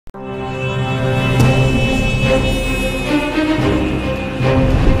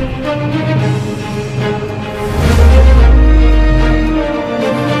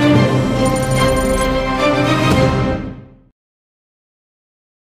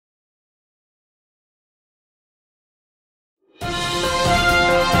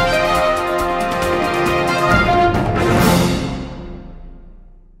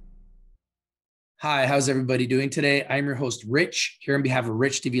Hi, how's everybody doing today? I'm your host, Rich, here on behalf of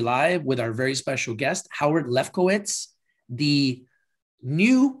Rich TV Live with our very special guest, Howard Lefkowitz, the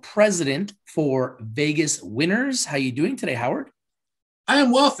new president for Vegaswinners. How you doing today, Howard? I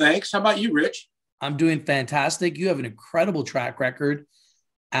am well, thanks. How about you, Rich? I'm doing fantastic. You have an incredible track record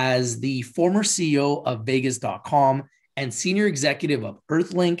as the former CEO of Vegas.com and senior executive of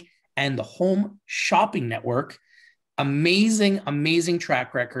Earthlink and the Home Shopping Network. Amazing, amazing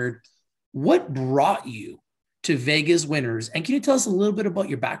track record. What brought you to Vegaswinners? And can you tell us a little bit about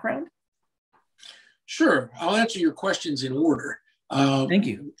your background? Sure. I'll answer your questions in order. Thank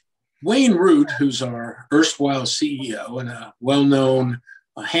you. Wayne Root, who's our erstwhile CEO and a well-known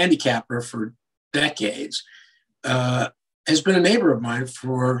handicapper for decades, has been a neighbor of mine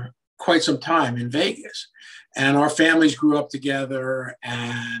for quite some time in Vegas. And our families grew up together,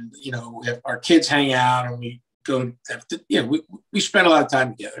 and, you know, our kids hang out and we go, we spend a lot of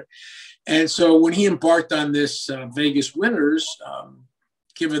time together. And so when he embarked on this Vegaswinners,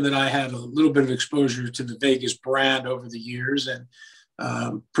 given that I had a little bit of exposure to the Vegas brand over the years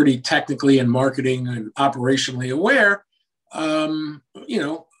and pretty technically and marketing and operationally aware,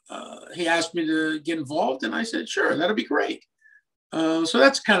 he asked me to get involved, and I said, sure, that'll be great. So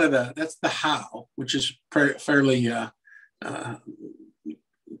that's kind of that's the how, which is fairly, it's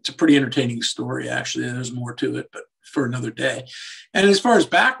a pretty entertaining story, actually. There's more to it, but for another day. And as far as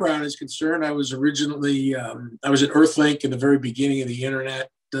background is concerned, I was originally, I was at Earthlink in the very beginning of the internet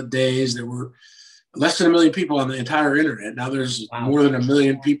days. There were less than 1 million people on the entire internet. Now there's more than 1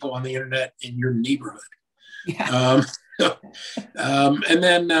 million people on the internet in your neighborhood. Yeah. And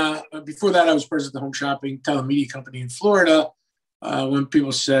then before that, I was president of the Home Shopping Telemedia Company in Florida. When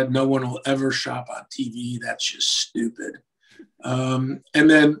people said no one will ever shop on TV, that's just stupid. And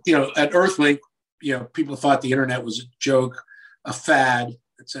then, at Earthlink, people thought the internet was a joke, a fad,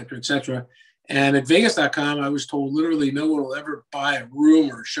 et cetera, et cetera. And at Vegas.com, I was told literally no one will ever buy a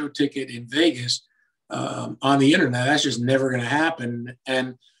room or a show ticket in Vegas on the internet. That's just never going to happen.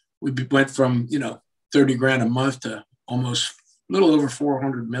 And we went from, 30 grand a month to almost a little over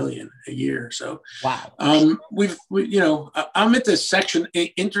 400 million a year. So, wow. I'm at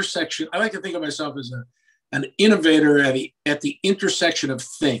the intersection. I like to think of myself as an innovator at the intersection of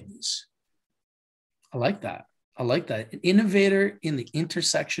things. I like that. An innovator in the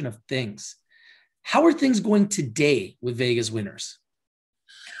intersection of things. How are things going today with Vegaswinners?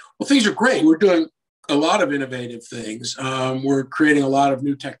 Well, things are great. We're doing a lot of innovative things. We're creating a lot of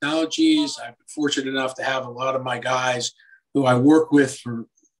new technologies. I've been fortunate enough to have a lot of my guys who I work with for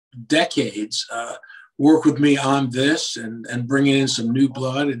decades work with me on this and bringing in some new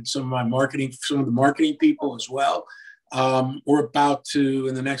blood and some of the marketing people as well. We're about to,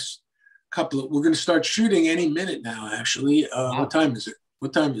 in the next we're going to start shooting any minute now, actually. Wow. What time is it?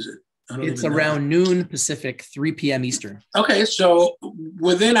 It's around noon Pacific, 3 p.m. Eastern. Okay, so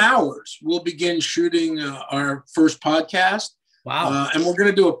within hours, we'll begin shooting our first podcast. Wow. And we're going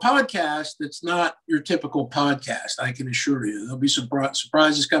to do a podcast that's not your typical podcast, I can assure you. There'll be some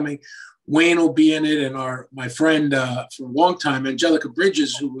surprises coming. Wayne will be in it, and my friend for a long time, Angelica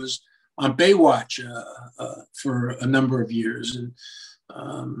Bridges, who was on Baywatch for a number of years, and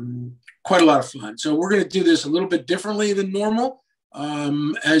quite a lot of fun. So we're going to do this a little bit differently than normal. We're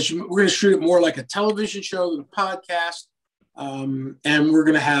going to shoot it more like a television show than a podcast. And we're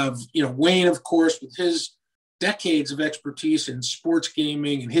going to have, Wayne, of course, with his decades of expertise in sports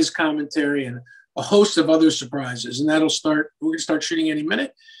gaming and his commentary and a host of other surprises. And we're going to start shooting any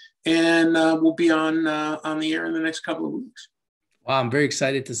minute, and we'll be on the air in the next couple of weeks. Wow. I'm very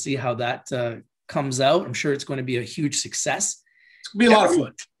excited to see how that comes out. I'm sure it's going to be a huge success. It's going to be a lot of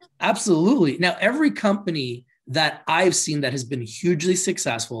fun. Absolutely. Now, every company that I've seen that has been hugely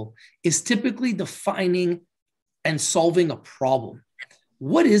successful is typically defining and solving a problem.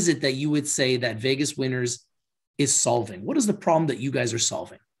 What is it that you would say that Vegaswinners is solving? What is the problem that you guys are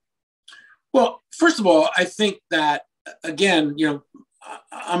solving? Well, first of all, I think that, again,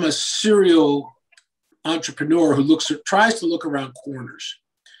 I'm a serial entrepreneur who tries to look around corners.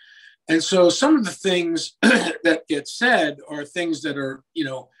 And so some of the things that get said are things that are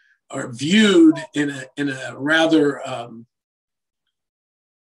viewed in a rather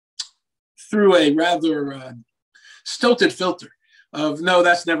through a rather stilted filter of, no,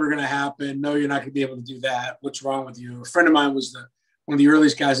 that's never going to happen. No, you're not going to be able to do that. What's wrong with you? A friend of mine was one of the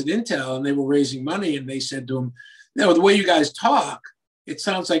earliest guys at Intel, and they were raising money, and they said to him, the way you guys talk, it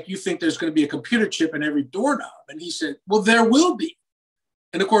sounds like you think there's going to be a computer chip in every doorknob. And he said, well, there will be.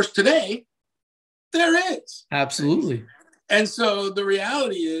 And of course, today, there is. Absolutely. And so the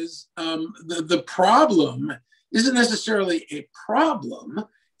reality is the problem isn't necessarily a problem.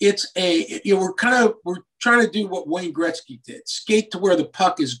 we're trying to do what Wayne Gretzky did, skate to where the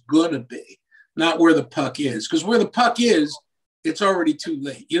puck is going to be, not where the puck is. Because where the puck is, it's already too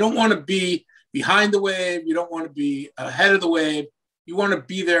late. You don't want to be behind the wave. You don't want to be ahead of the wave. You want to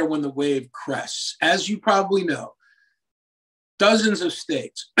be there when the wave crests. As you probably know, dozens of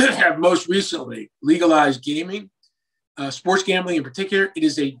states have most recently legalized gaming, sports gambling in particular. It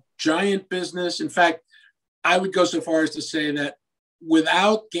is a giant business. In fact, I would go so far as to say that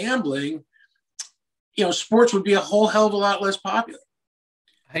without gambling, sports would be a whole hell of a lot less popular.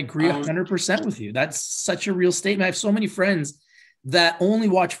 I agree 100% with you. That's such a real statement. I have so many friends that only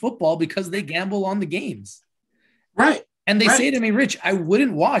watch football because they gamble on the games. Right. And they say to me, Rich, I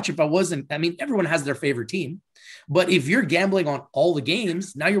wouldn't watch if I wasn't. I mean, everyone has their favorite team, but if you're gambling on all the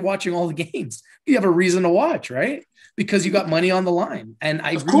games, now you're watching all the games. You have a reason to watch, right? Because you got money on the line. And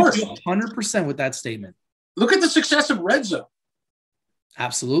I agree with you 100% with that statement. Look at the success of Red Zone.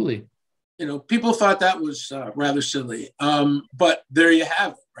 Absolutely. People thought that was rather silly, but there you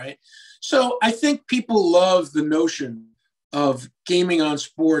have it, right? So I think people love the notion of gaming on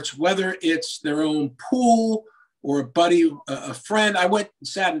sports, whether it's their own pool or a buddy, a friend. I went and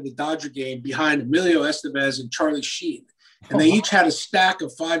sat at the Dodger game behind Emilio Estevez and Charlie Sheen, and they each had a stack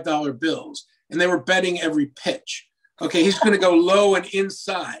of $5 bills, and they were betting every pitch. Okay, he's going to go low and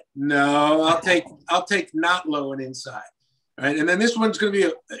inside. No, I'll take not low and inside. Right. And then this one's going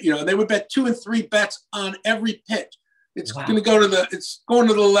to be, they would bet 2 and 3 bets on every pitch. It's going to go it's going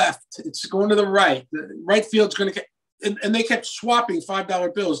to the left. It's going to the right. The right field's going to, and they kept swapping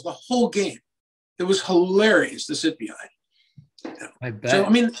 $5 bills the whole game. It was hilarious to sit behind. I bet.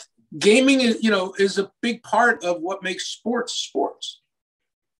 So, gaming is a big part of what makes sports.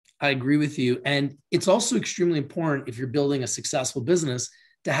 I agree with you. And it's also extremely important if you're building a successful business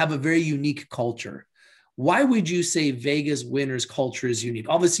to have a very unique culture. Why would you say Vegaswinners culture is unique?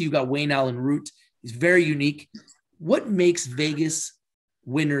 Obviously, you got Wayne Allen Root. He's very unique. What makes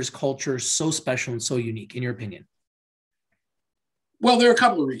Vegaswinners culture so special and so unique, in your opinion? Well, there are a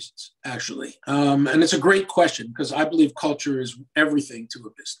couple of reasons, actually. And it's a great question because I believe culture is everything to a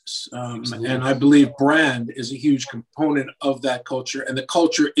business. And I believe brand is a huge component of that culture. And the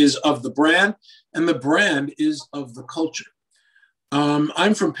culture is of the brand, and the brand is of the culture.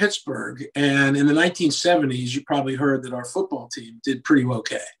 I'm from Pittsburgh, and in the 1970s, you probably heard that our football team did pretty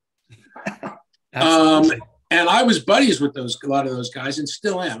okay. And I was buddies with a lot of those guys, and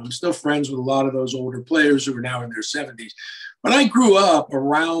still am. I'm still friends with a lot of those older players who are now in their 70s. But I grew up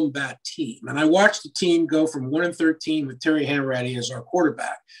around that team, and I watched the team go from 1-13 with Terry Hanratty as our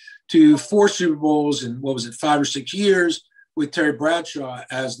quarterback to 4 Super Bowls in, 5 or 6 years with Terry Bradshaw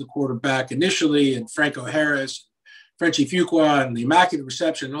as the quarterback initially, and Franco Harris, Frenchie Fuqua, and the Immaculate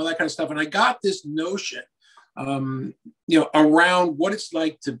Reception and all that kind of stuff. And I got this notion, around what it's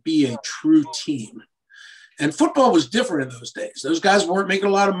like to be a true team. And football was different in those days. Those guys weren't making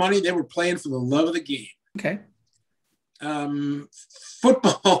a lot of money. They were playing for the love of the game. Okay.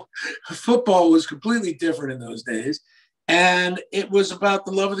 Football was completely different in those days. And it was about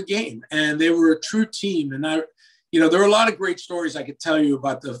the love of the game. And they were a true team. And there are a lot of great stories I could tell you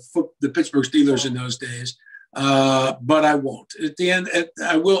about the Pittsburgh Steelers in those days. But I won't. At the end,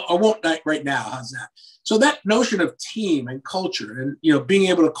 I won't right now. How's that? So that notion of team and culture, and being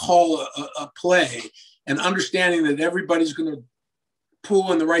able to call a play, and understanding that everybody's going to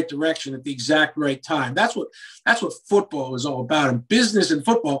pull in the right direction at the exact right time. That's what football is all about. And business and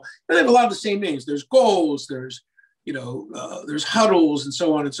football, they have a lot of the same names. There's goals. There's there's huddles and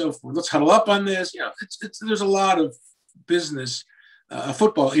so on and so forth. Let's huddle up on this. There's a lot of business.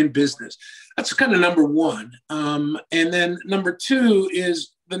 Football in business. That's kind of number one. And then number two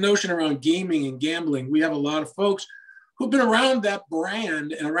is the notion around gaming and gambling. We have a lot of folks who've been around that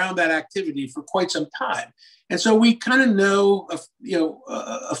brand and around that activity for quite some time. And so we kind of know,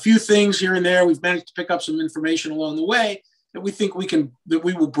 a few things here and there. We've managed to pick up some information along the way that we think that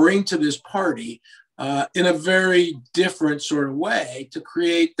we will bring to this party in a very different sort of way to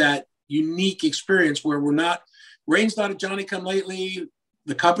create that unique experience where Rain's not a Johnny-come-lately.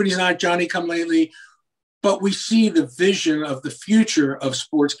 The company's not Johnny-come-lately. But we see the vision of the future of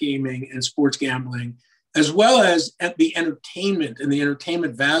sports gaming and sports gambling, as well as the entertainment and the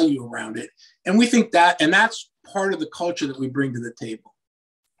entertainment value around it. And we think that's part of the culture that we bring to the table.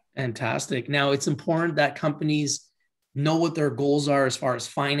 Fantastic. Now, it's important that companies know what their goals are as far as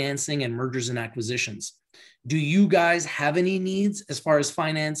financing and mergers and acquisitions. Do you guys have any needs as far as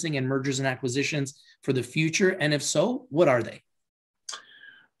financing and mergers and acquisitions for the future? And if so, what are they?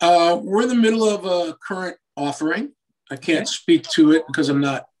 We're in the middle of a current offering. I can't speak to it because I'm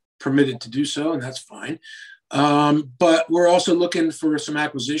not permitted to do so, and that's fine. But we're also looking for some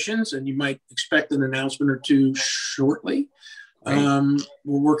acquisitions, and you might expect an announcement or two shortly. We're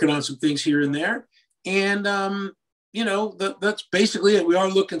working on some things here and there. And, that's basically it. We are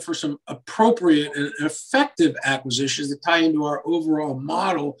looking for some appropriate and effective acquisitions that tie into our overall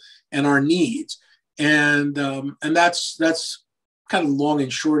model and our needs. And that's kind of long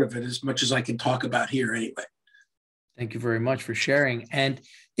and short of it, as much as I can talk about here anyway. Thank you very much for sharing. And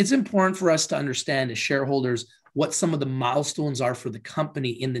it's important for us to understand as shareholders what some of the milestones are for the company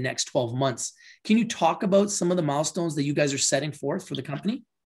in the next 12 months. Can you talk about some of the milestones that you guys are setting forth for the company?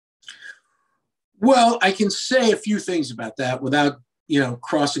 Well, I can say a few things about that without,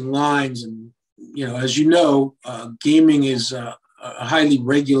 crossing lines. And, as you know, gaming is a highly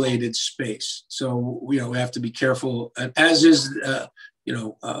regulated space. So, we have to be careful, as is,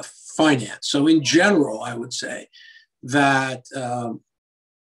 finance. So in general, I would say that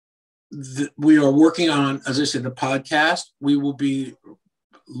we are working on, as I said, the podcast. We will be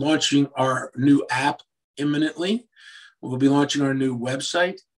launching our new app imminently. We'll be launching our new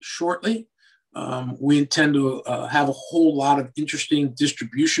website shortly. We intend to have a whole lot of interesting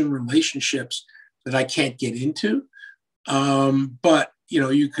distribution relationships that I can't get into. But,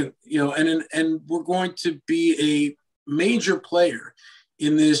 you can, and we're going to be a major player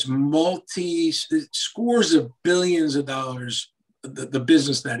in this scores of billions of dollars, the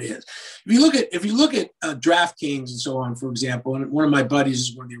business that is. If you look at DraftKings and so on, for example, and one of my buddies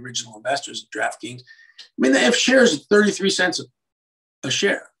is one of the original investors at DraftKings. I mean, they have shares at 33 cents a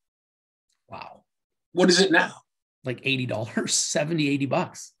share. Wow. What is it now? Like $80, 70, 80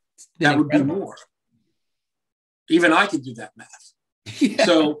 bucks. That would be more. Even I could do that math. Yeah.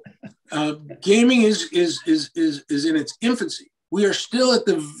 So gaming is in its infancy. We are still at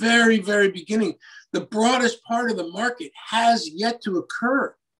the very, very beginning. The broadest part of the market has yet to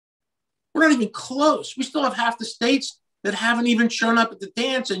occur. We're not even close. We still have half the states that haven't even shown up at the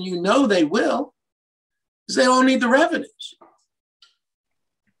dance, and they will, because they all need the revenues.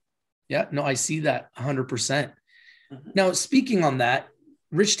 Yeah, no, I see that 100%. Mm-hmm. Now, speaking on that,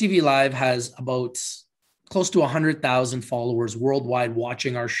 Rich TV Live has about close to 100,000 followers worldwide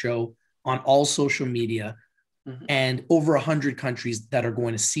watching our show on all social media. Mm-hmm. And over 100 countries that are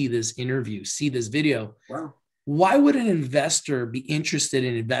going to see this interview, see this video. Wow. Why would an investor be interested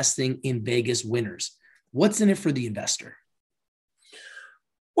in investing in Vegaswinners? What's in it for the investor?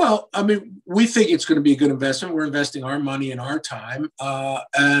 Well, I mean, we think it's going to be a good investment. We're investing our money and our time.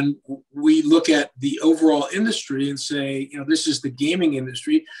 And we look at the overall industry and say, this is the gaming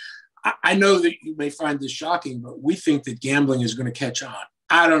industry. I know that you may find this shocking, but we think that gambling is going to catch on.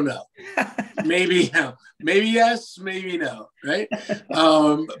 I don't know. Maybe yes, maybe no, right?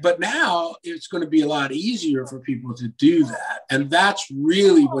 But now it's going to be a lot easier for people to do that. And that's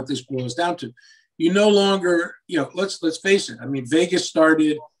really what this boils down to. You no longer, let's face it. I mean, Vegas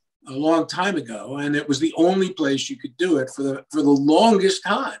started a long time ago, and it was the only place you could do it for the longest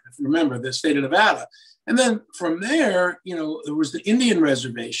time, if you remember, the state of Nevada. And then from there, there was the Indian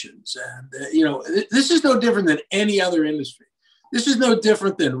reservations. And, this is no different than any other industry. This is no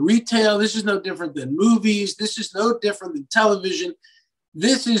different than retail. This is no different than movies. This is no different than television.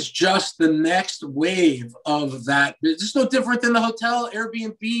 This is just the next wave of that. This is no different than the hotel,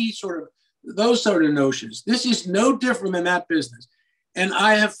 Airbnb, those sort of notions. This is no different than that business. And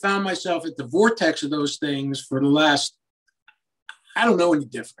I have found myself at the vortex of those things for the last, I don't know any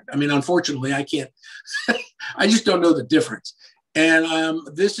different. I mean, unfortunately, I can't, I just don't know the difference. And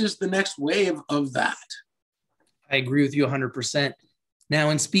this is the next wave of that. I agree with you 100%. Now,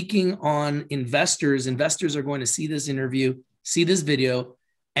 in speaking on investors are going to see this interview, see this video,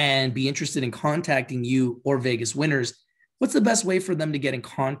 and be interested in contacting you or Vegaswinners. What's the best way for them to get in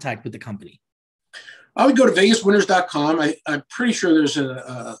contact with the company? I would go to Vegaswinners.com. I'm pretty sure there's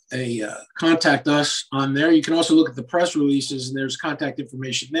a contact us on there. You can also look at the press releases, and there's contact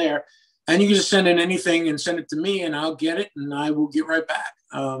information there. And you can just send in anything and send it to me, and I'll get it, and I will get right back.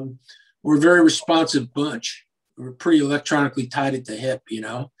 We're a very responsive bunch. We're pretty electronically tied at the hip,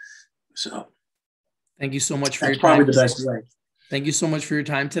 So thank you so much for your time. Probably the best way. Thank you so much for your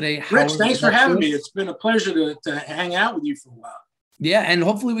time today. Rich, thanks for having me. It's been a pleasure to hang out with you for a while. Yeah, and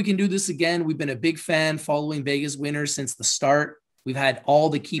hopefully we can do this again. We've been a big fan following Vegaswinners since the start. We've had all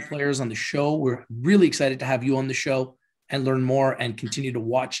the key players on the show. We're really excited to have you on the show and learn more and continue to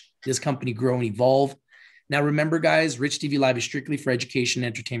watch this company grow and evolve. Now, remember, guys, Rich TV Live is strictly for education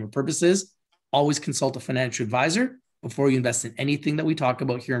and entertainment purposes. Always consult a financial advisor before you invest in anything that we talk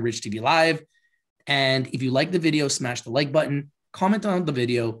about here on Rich TV Live. And if you like the video, smash the like button, comment on the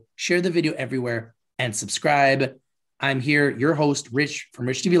video, share the video everywhere, and subscribe. I'm here, your host, Rich from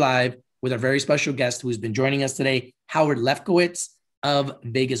Rich TV Live, with our very special guest who's been joining us today, Howard Lefkowitz of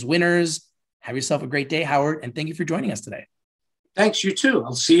Vegaswinners. Have yourself a great day, Howard, and thank you for joining us today. Thanks, you too.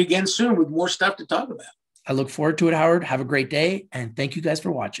 I'll see you again soon with more stuff to talk about. I look forward to it, Howard. Have a great day, and thank you guys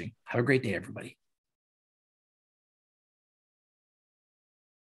for watching. Have a great day, everybody.